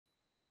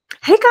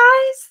Hey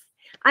guys,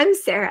 I'm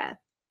Sarah.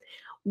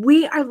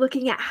 We are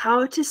looking at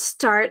how to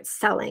start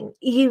selling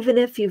even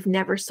if you've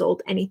never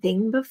sold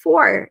anything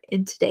before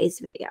in today's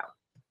video.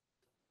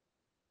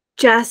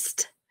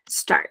 Just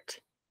start.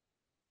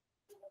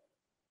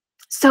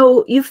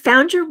 So you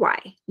found your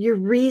why, your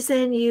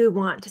reason you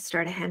want to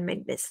start a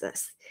handmade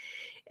business.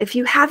 If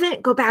you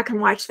haven't, go back and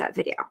watch that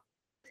video.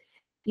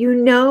 You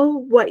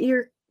know what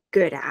you're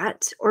good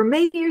at, or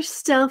maybe you're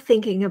still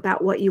thinking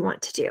about what you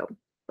want to do,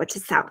 what to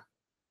sell.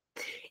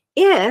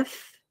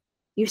 If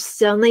you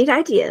still need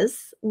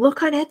ideas,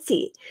 look on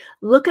Etsy,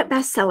 look at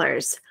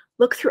bestsellers,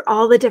 look through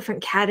all the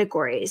different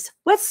categories.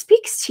 What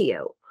speaks to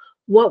you?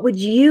 What would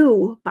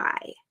you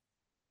buy?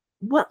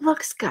 What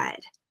looks good?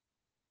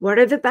 What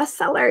are the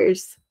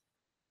bestsellers?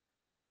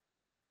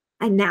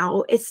 And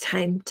now it's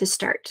time to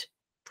start.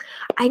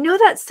 I know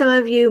that some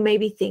of you may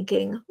be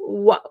thinking,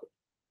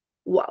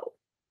 whoa,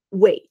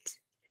 wait.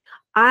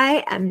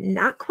 I am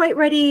not quite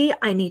ready.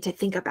 I need to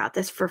think about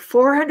this for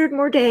 400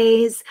 more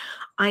days.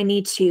 I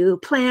need to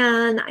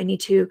plan.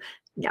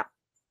 No,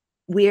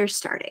 we are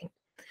starting.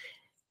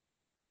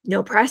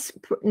 No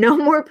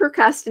more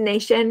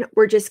procrastination.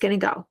 We're just going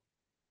to go.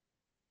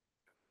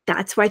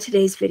 That's why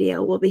today's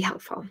video will be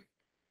helpful.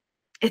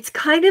 It's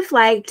kind of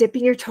like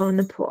dipping your toe in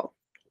the pool.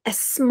 A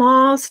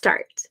small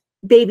start,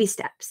 baby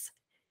steps,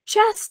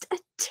 just a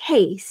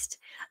taste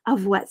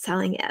of what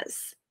selling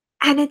is.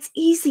 And it's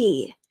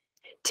easy.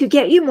 To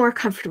get you more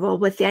comfortable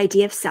with the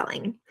idea of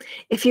selling,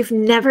 if you've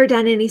never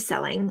done any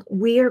selling,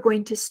 we are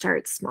going to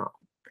start small.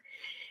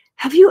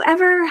 Have you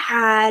ever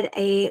had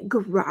a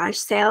garage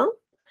sale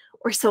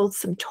or sold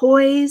some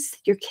toys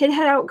your kid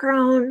had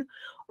outgrown,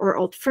 or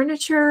old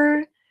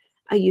furniture,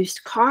 a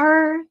used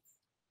car?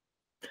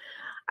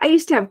 I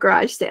used to have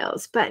garage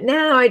sales, but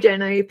now I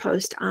generally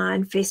post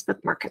on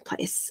Facebook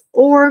Marketplace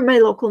or my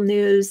local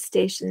news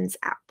station's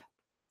app.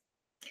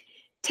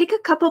 Take a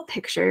couple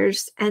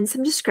pictures and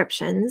some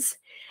descriptions,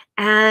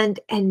 and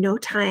in no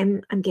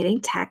time, I'm getting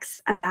texts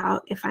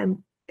about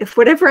if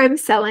whatever I'm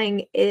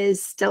selling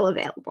is still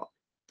available.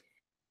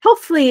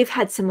 Hopefully you've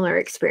had similar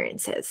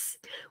experiences.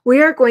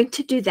 We are going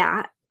to do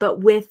that, but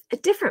with a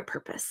different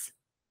purpose.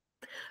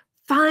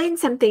 Find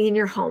something in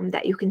your home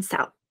that you can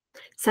sell,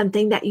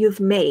 something that you've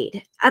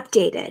made,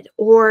 updated,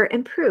 or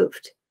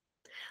improved.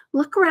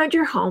 Look around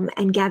your home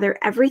and gather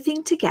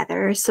everything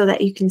together so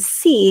that you can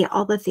see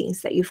all the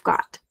things that you've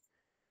got.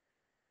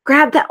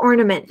 Grab that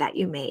ornament that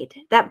you made,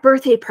 that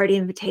birthday party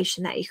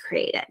invitation that you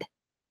created,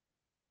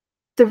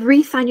 the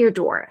wreath on your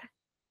door,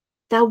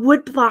 that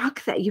wood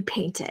block that you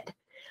painted,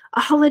 a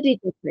holiday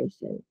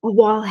decoration, a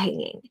wall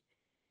hanging,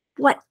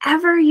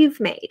 whatever you've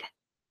made.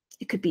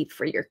 It could be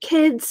for your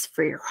kids,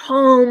 for your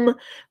home,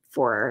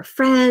 for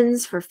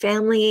friends, for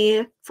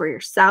family, for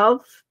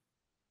yourself.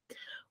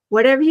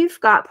 Whatever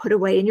you've got put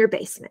away in your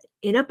basement,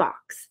 in a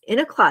box, in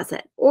a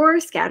closet, or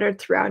scattered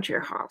throughout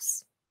your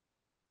house.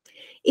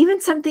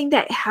 Even something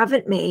that you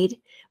haven't made,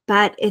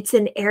 but it's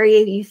an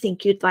area you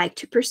think you'd like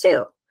to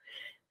pursue.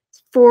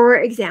 For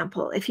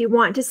example, if you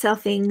want to sell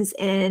things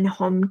in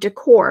home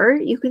decor,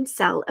 you can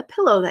sell a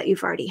pillow that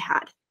you've already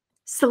had.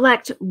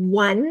 Select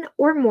one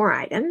or more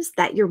items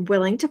that you're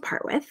willing to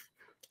part with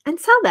and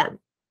sell them.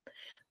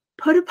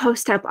 Put a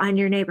post up on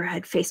your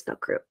neighborhood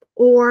Facebook group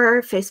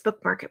or Facebook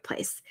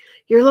Marketplace,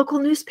 your local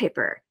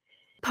newspaper.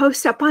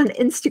 Post up on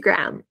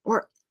Instagram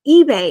or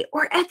eBay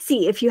or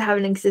Etsy if you have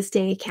an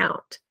existing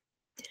account.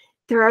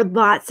 There are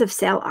lots of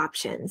sale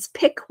options.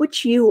 Pick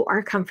which you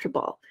are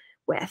comfortable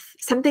with,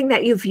 something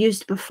that you've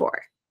used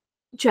before.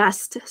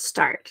 Just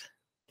start.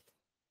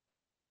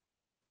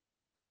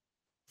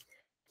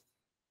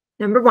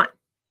 Number 1,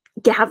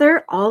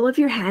 gather all of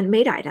your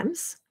handmade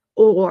items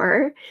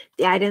or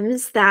the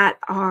items that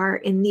are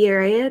in the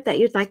area that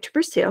you'd like to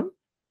pursue.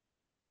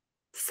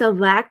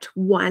 Select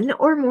one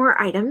or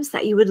more items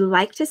that you would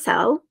like to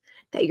sell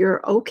that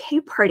you're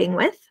okay parting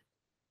with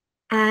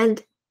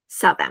and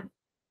sell them.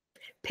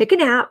 Pick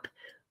an app,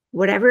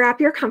 whatever app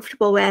you're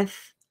comfortable with,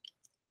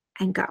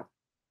 and go.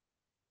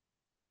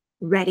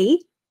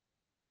 Ready,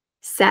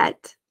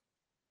 set,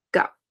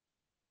 go.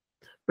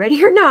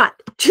 Ready or not,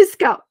 just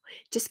go.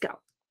 Just go.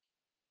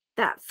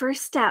 That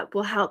first step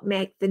will help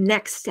make the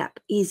next step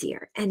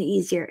easier and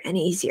easier and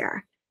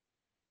easier.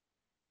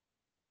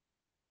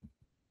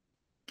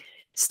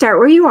 Start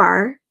where you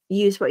are,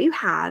 use what you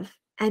have,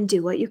 and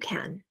do what you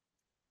can.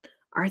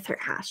 Arthur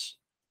Ashe.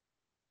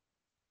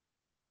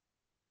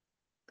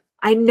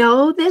 I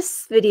know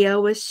this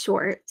video was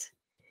short,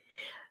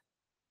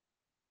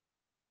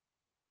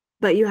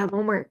 but you have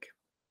homework.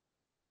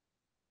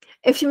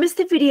 If you missed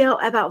the video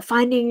about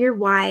finding your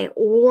why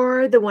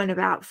or the one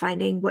about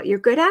finding what you're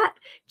good at,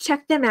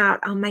 check them out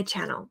on my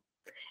channel.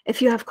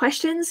 If you have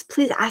questions,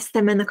 please ask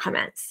them in the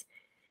comments.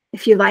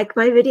 If you like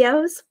my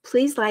videos,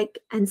 please like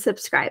and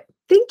subscribe.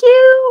 Thank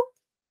you.